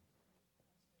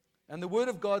 And the word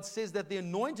of God says that the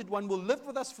anointed one will live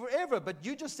with us forever. But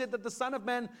you just said that the Son of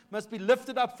Man must be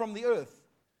lifted up from the earth.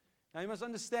 Now you must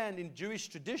understand, in Jewish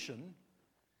tradition,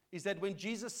 is that when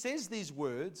Jesus says these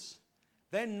words,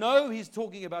 they know he's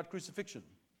talking about crucifixion.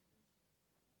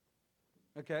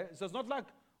 Okay? So it's not like,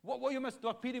 well, you must,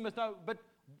 like Peter must know, but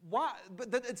why?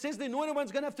 But it says the anointed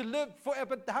one's going to have to live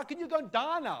forever. But how can you go and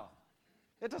die now?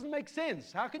 That doesn't make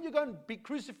sense. How can you go and be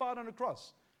crucified on a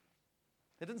cross?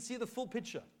 They didn't see the full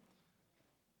picture.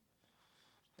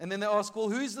 And then they ask, well,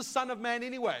 who's the Son of Man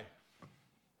anyway?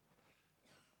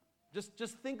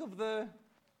 Just think of the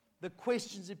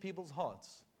questions in people's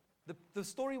hearts. The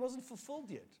story wasn't fulfilled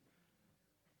yet.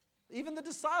 Even the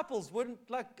disciples weren't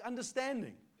like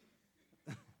understanding.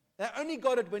 They only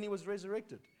got it when he was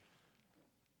resurrected.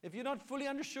 If you're not fully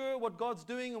unsure what God's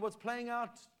doing and what's playing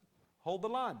out, hold the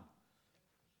line.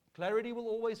 Clarity will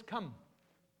always come.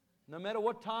 No matter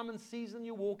what time and season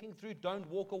you're walking through, don't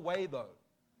walk away though.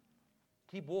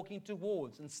 Keep walking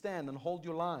towards and stand and hold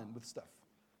your line with stuff.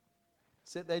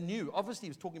 Said they knew. Obviously, he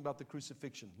was talking about the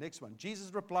crucifixion. Next one.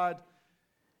 Jesus replied,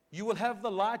 you will have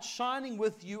the light shining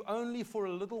with you only for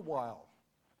a little while.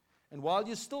 And while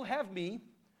you still have me,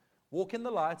 walk in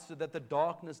the light so that the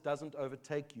darkness doesn't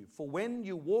overtake you. For when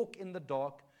you walk in the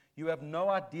dark, you have no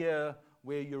idea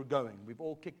where you're going. We've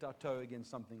all kicked our toe against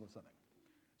something or something.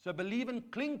 So believe and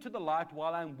cling to the light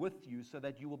while I'm with you so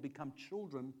that you will become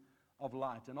children of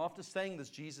light. And after saying this,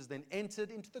 Jesus then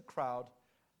entered into the crowd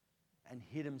and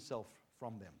hid himself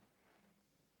from them.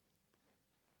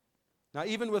 Now,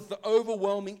 even with the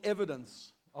overwhelming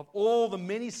evidence of all the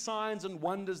many signs and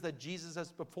wonders that Jesus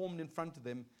has performed in front of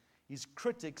them, his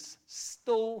critics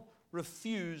still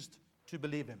refused to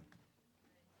believe him.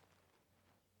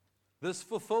 This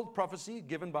fulfilled prophecy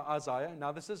given by Isaiah.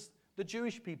 Now, this is the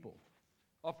Jewish people.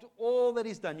 After all that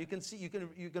he's done, you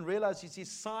can realize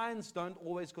signs don't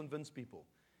always convince people.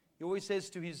 He always says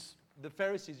to the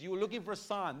Pharisees, you were looking for a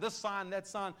sign, this sign, that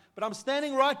sign, but I'm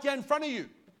standing right here in front of you.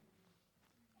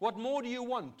 What more do you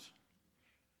want?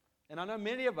 And I know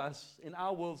many of us in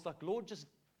our world's like, Lord, just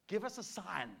give us a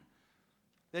sign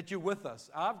that you're with us.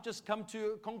 I've just come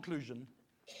to a conclusion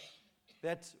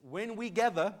that when we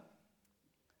gather,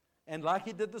 and like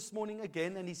he did this morning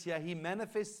again, and he's here, he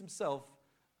manifests himself.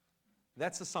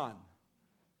 That's a sign.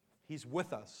 He's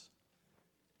with us.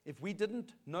 If we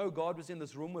didn't know God was in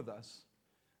this room with us,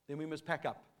 then we must pack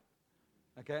up.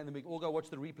 Okay? And then we can all go watch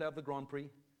the replay of the Grand Prix.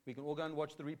 We can all go and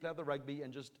watch the replay of the rugby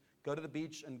and just go to the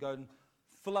beach and go and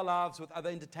fill our lives with other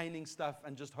entertaining stuff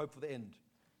and just hope for the end.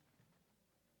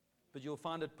 But you'll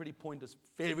find it pretty pointless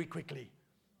very quickly.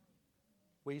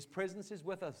 Where his presence is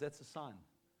with us, that's a sign.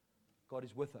 God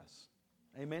is with us.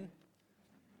 Amen?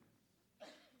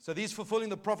 So these fulfilling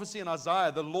the prophecy in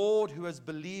Isaiah, the Lord who has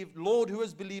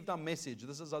believed our message.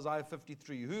 This is Isaiah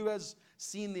 53. Who has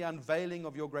seen the unveiling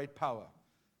of your great power?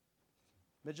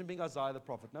 Imagine being Isaiah the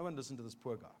prophet. No one listened to this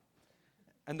poor guy.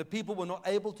 And the people were not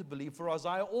able to believe, for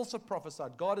Isaiah also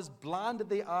prophesied. God has blinded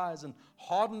their eyes and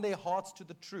hardened their hearts to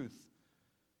the truth.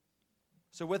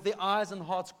 So with their eyes and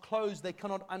hearts closed, they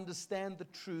cannot understand the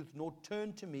truth, nor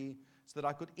turn to me so that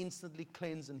I could instantly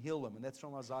cleanse and heal them. And that's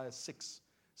from Isaiah 6.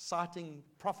 Citing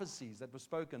prophecies that were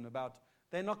spoken about,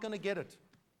 they're not going to get it.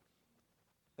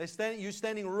 You're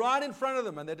standing right in front of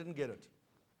them and they didn't get it.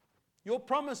 Your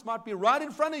promise might be right in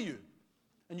front of you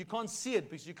and you can't see it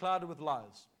because you're clouded with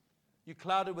lies. You're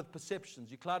clouded with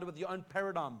perceptions. You're clouded with your own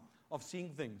paradigm of seeing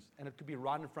things, and it could be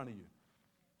right in front of you.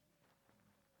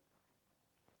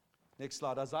 Next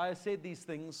slide. Isaiah said these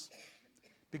things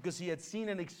because he had seen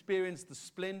and experienced the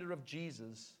splendor of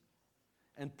Jesus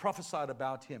and prophesied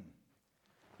about him.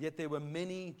 Yet there were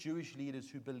many Jewish leaders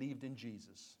who believed in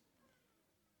Jesus.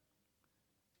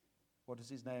 What is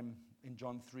his name in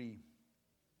John 3?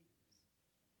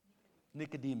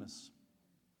 Nicodemus.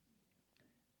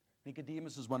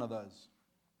 Nicodemus is one of those.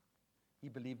 He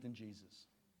believed in Jesus.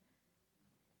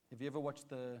 Have you ever watched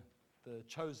the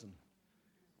Chosen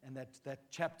and that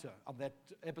chapter of that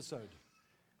episode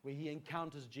where he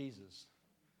encounters Jesus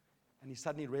and he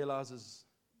suddenly realizes,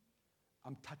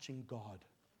 I'm touching God.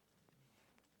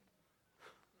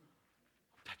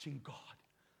 Touching God,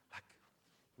 like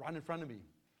right in front of me.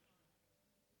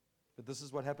 But this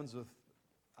is what happens with,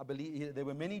 I believe, there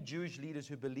were many Jewish leaders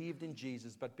who believed in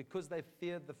Jesus, but because they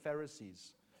feared the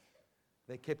Pharisees,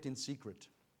 they kept in secret.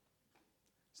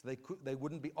 So they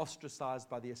wouldn't be ostracized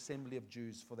by the assembly of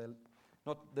Jews, for their,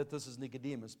 not that this is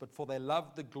Nicodemus, but for they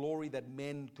loved the glory that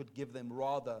men could give them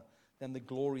rather than the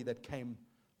glory that came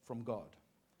from God.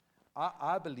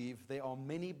 I believe there are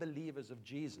many believers of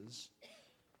Jesus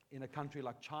in a country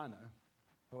like China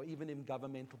who are even in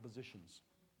governmental positions,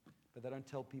 but they don't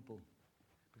tell people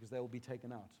because they will be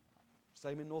taken out.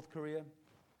 Same in North Korea,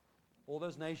 all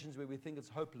those nations where we think it's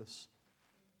hopeless.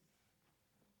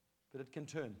 But it can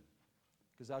turn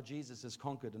because our Jesus is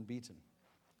conquered and beaten.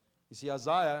 You see,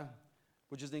 Isaiah,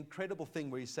 which is an incredible thing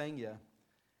where he's saying here,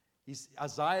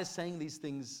 Isaiah is saying these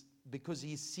things because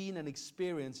he's seen and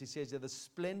experienced, he says, the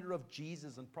splendor of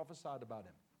Jesus and prophesied about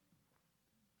him.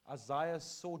 Isaiah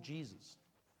saw Jesus.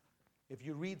 If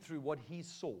you read through what he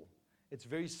saw, it's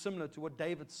very similar to what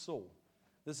David saw.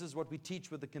 This is what we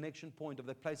teach with the connection point of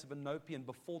the place of Enopian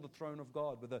before the throne of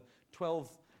God, with the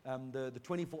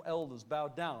 24 elders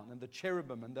bowed down, and the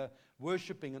cherubim, and the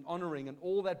worshiping and honoring, and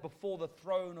all that before the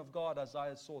throne of God.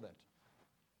 Isaiah saw that.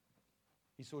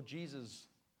 He saw Jesus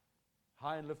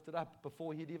high and lifted up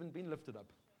before he'd even been lifted up,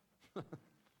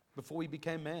 before he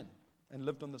became man and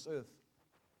lived on this earth.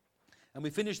 And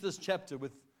we finish this chapter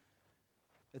with,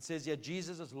 it says here,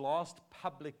 Jesus' last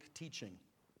public teaching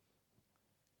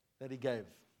that he gave.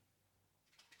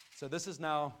 So this is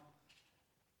now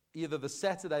either the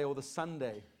Saturday or the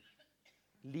Sunday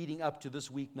leading up to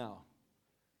this week now,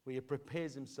 where he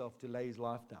prepares himself to lay his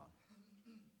life down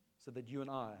so that you and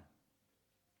I,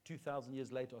 2,000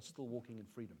 years later, are still walking in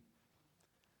freedom.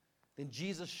 Then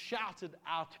Jesus shouted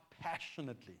out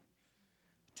passionately,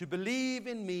 "To believe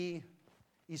in me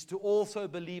is to also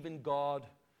believe in God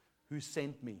who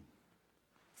sent me.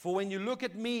 For when you look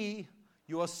at me,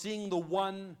 you are seeing the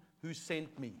one who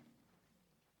sent me.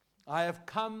 I have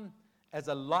come as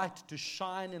a light to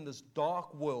shine in this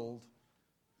dark world,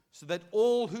 so that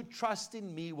all who trust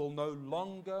in me will no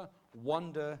longer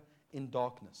wander in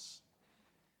darkness.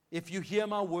 If you hear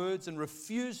my words and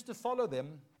refuse to follow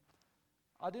them,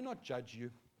 I do not judge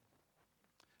you.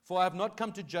 For I have not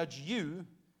come to judge you,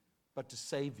 but to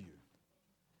save you.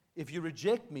 If you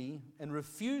reject me and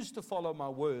refuse to follow my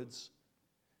words,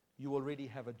 you already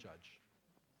have a judge.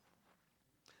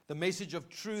 The message of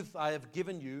truth I have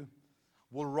given you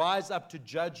will rise up to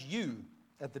judge you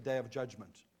at the day of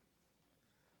judgment.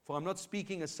 For I'm not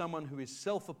speaking as someone who is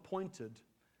self-appointed,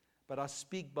 but I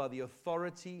speak by the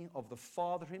authority of the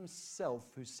Father himself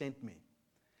who sent me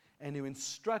and who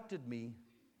instructed me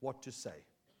what to say.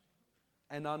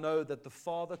 And I know that the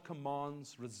Father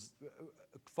commands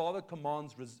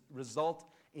result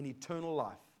in eternal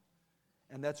life.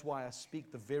 And that's why I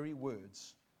speak the very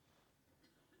words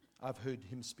I've heard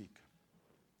him speak."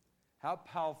 How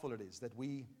powerful it is that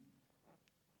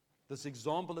this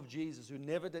example of Jesus, who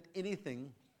never did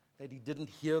anything that he didn't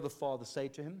hear the Father say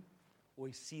to him or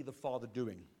he see the Father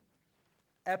doing.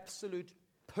 Absolute,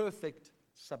 perfect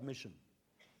submission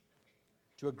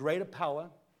to a greater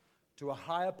power, to a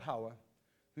higher power,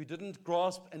 who didn't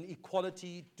grasp an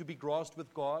equality to be grasped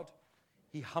with God.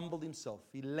 He humbled himself.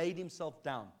 He laid himself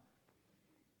down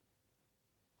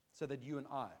so that you and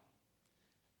I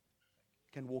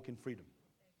can walk in freedom.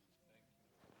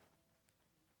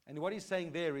 And what he's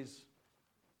saying there is,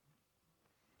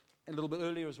 a little bit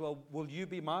earlier as well, will you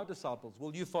be my disciples?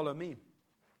 Will you follow me?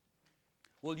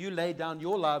 Will you lay down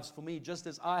your lives for me just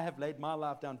as I have laid my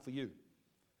life down for you?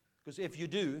 Because if you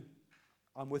do,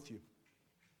 I'm with you.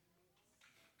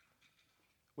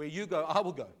 Where you go, I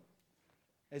will go,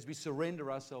 as we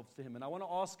surrender ourselves to him. And I want to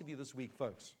ask of you this week,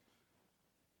 folks,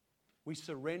 we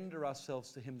surrender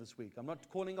ourselves to him this week. I'm not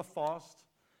calling a fast.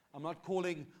 I'm not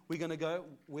calling, we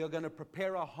are going to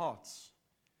prepare our hearts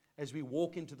as we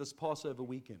walk into this Passover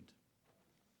weekend.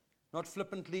 Not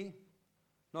flippantly,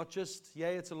 not just, yeah,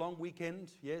 it's a long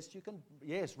weekend. Yes,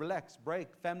 relax,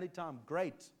 break, family time,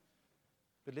 great.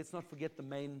 But let's not forget the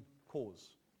main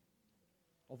cause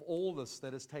of all this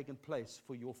that has taken place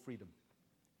for your freedom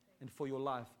and for your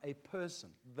life. A person,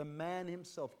 the man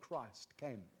himself, Christ,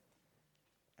 came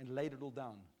and laid it all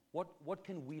down. What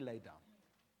can we lay down?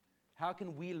 How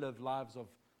can we live lives of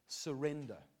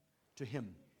surrender to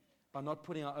him by not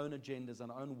putting our own agendas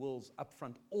and our own wills up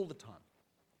front all the time?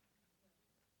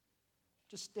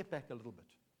 Just step back a little bit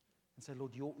and say,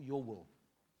 Lord, your will.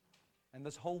 And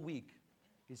this whole week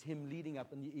is him leading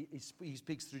up, and he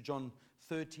speaks through John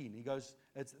 13. He goes,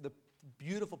 it's the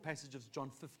beautiful passage of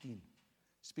John 15. He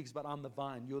speaks about, I'm the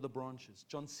vine, you're the branches.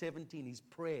 John 17, his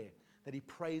prayer that he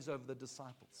prays over the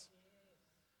disciples.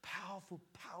 Powerful,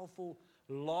 powerful,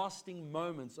 lasting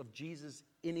moments of Jesus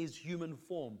in his human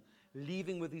form,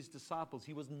 leaving with his disciples.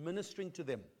 He was ministering to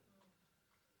them.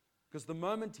 Because the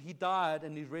moment He died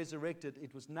and He resurrected,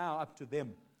 it was now up to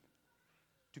them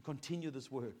to continue this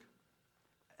work.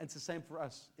 And it's the same for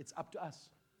us. It's up to us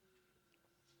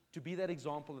to be that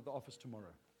example at the office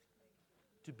tomorrow,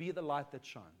 to be the light that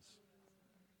shines,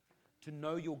 to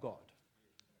know your God.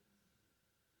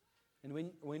 And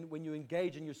when you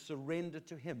engage and you surrender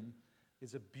to Him,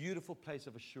 there's a beautiful place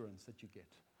of assurance that you get.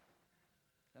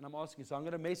 And I'm asking you, so I'm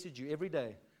going to message you every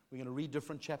day. We're going to read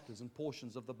different chapters and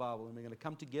portions of the Bible, and we're going to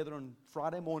come together on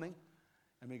Friday morning,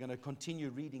 and we're going to continue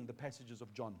reading the passages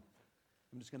of John.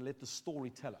 I'm just going to let the story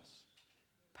tell us,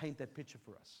 paint that picture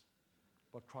for us,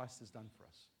 what Christ has done for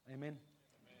us. Amen?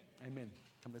 Amen. Amen.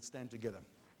 Come, let's stand together.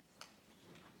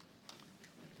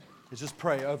 Let's just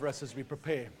pray over us as we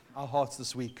prepare our hearts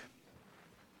this week.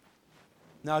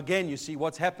 Now again, you see,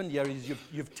 what's happened here is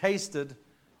you've tasted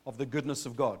of the goodness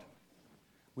of God.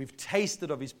 We've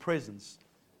tasted of His presence.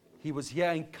 He was here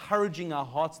encouraging our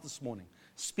hearts this morning,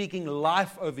 speaking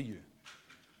life over you.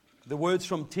 The words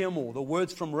from Timor, the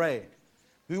words from Ray.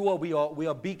 Who are we? We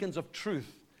are beacons of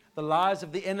truth. The lies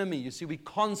of the enemy. You see, we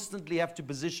constantly have to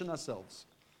position ourselves.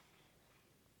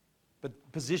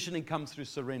 But positioning comes through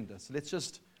surrender. So let's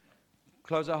just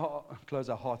close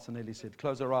our hearts, and Nelly said.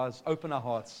 Close our eyes, open our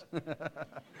hearts.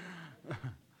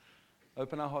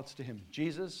 Open our hearts to Him.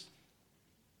 Jesus,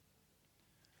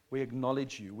 we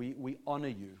acknowledge You. We honor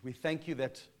You. We thank You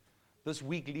that this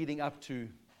week leading up to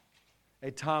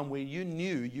a time where You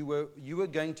knew you were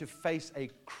going to face a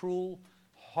cruel,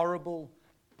 horrible,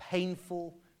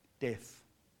 painful death.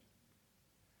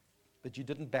 But You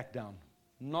didn't back down.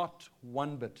 Not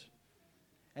one bit.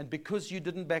 And because You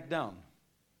didn't back down,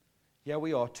 here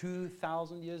we are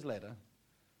 2,000 years later,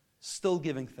 still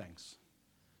giving thanks,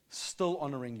 still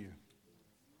honoring You.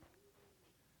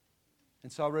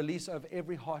 And so I release over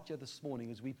every heart here this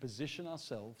morning as we position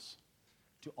ourselves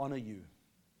to honor You.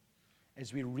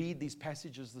 As we read these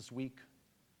passages this week,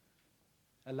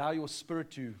 allow Your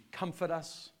Spirit to comfort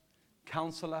us,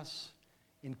 counsel us,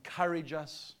 encourage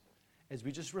us, as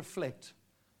we just reflect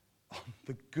on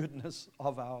the goodness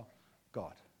of our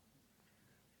God.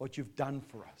 What You've done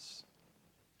for us,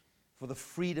 for the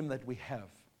freedom that we have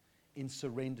in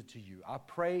surrender to You. I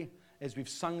pray as we've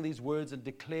sung these words and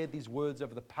declared these words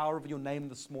over the power of Your name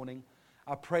this morning,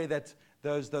 I pray that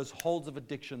those holds of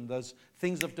addiction, those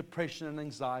things of depression and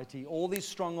anxiety, all these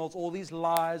strongholds, all these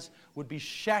lies would be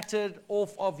shattered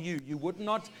off of You. You would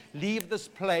not leave this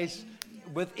place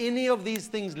with any of these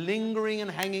things lingering and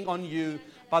hanging on you.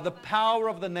 By the power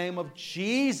of the name of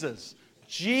Jesus,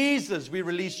 Jesus, we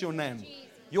release Your name.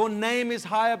 Your name is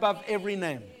high above every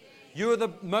name. You are the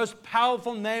most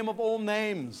powerful name of all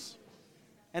names.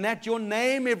 And at Your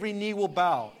name, every knee will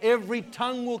bow. Every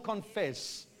tongue will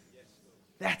confess.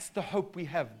 That's the hope we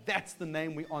have. That's the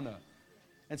name we honor.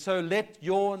 And so let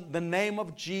the name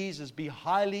of Jesus be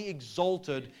highly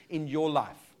exalted in your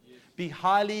life. Be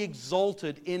highly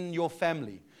exalted in your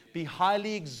family. Be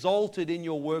highly exalted in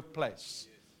your workplace.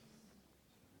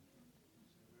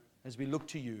 As we look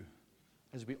to You,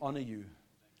 as we honor You,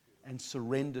 and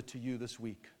surrender to You this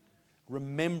week.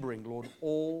 Remembering, Lord,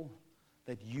 all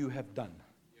that You have done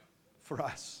for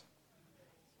us.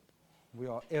 We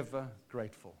are ever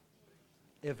grateful.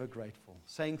 Ever grateful.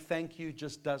 Saying thank You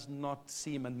just does not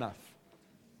seem enough.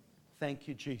 Thank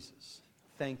You, Jesus.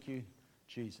 Thank You,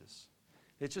 Jesus.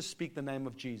 Let's just speak the name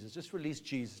of Jesus. Just release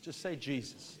Jesus. Just say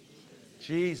Jesus.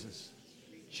 Jesus.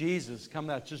 Jesus. Come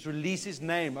out. Just release His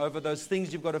name over those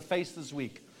things you've got to face this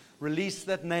week. Release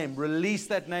that name. Release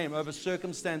that name over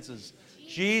circumstances.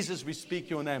 Jesus, we speak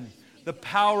Your name. The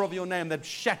power of Your name that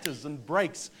shatters and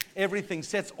breaks everything,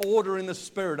 sets order in the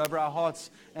Spirit over our hearts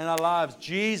and our lives.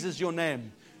 Jesus, Your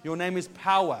name. Your name is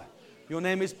power. Your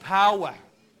name is power.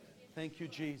 Thank You,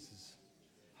 Jesus.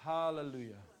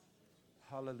 Hallelujah.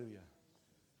 Hallelujah.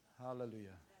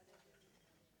 Hallelujah.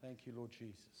 Thank You, Lord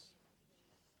Jesus.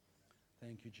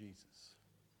 Thank You, Jesus.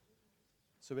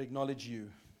 So we acknowledge You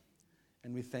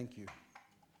and we thank You.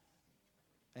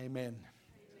 Amen.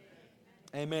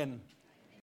 Amen. Amen.